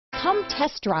Come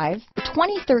test drive the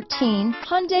 2013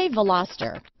 Hyundai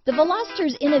Veloster. The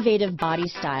Veloster's innovative body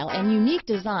style and unique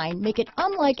design make it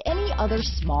unlike any other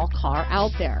small car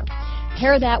out there.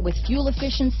 Pair that with fuel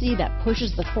efficiency that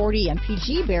pushes the 40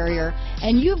 mpg barrier,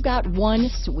 and you've got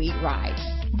one sweet ride.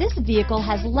 This vehicle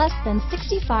has less than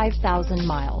 65,000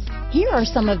 miles. Here are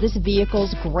some of this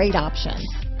vehicle's great options: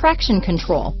 traction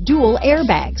control, dual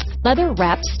airbags,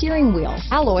 leather-wrapped steering wheel,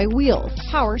 alloy wheels,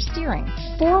 power steering,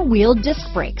 four-wheel disc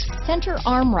brakes, center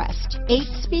armrest, 8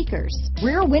 speakers,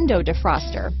 rear window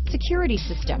defroster, security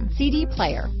system, CD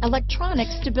player, electronic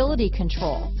stability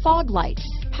control, fog lights,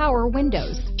 power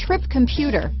windows, trip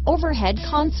computer, overhead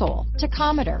console,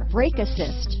 tachometer, brake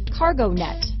assist, cargo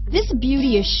net. This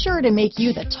beauty is sure to make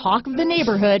you the talk of the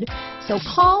neighborhood, so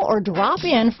call or drop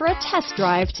in for a test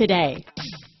drive today.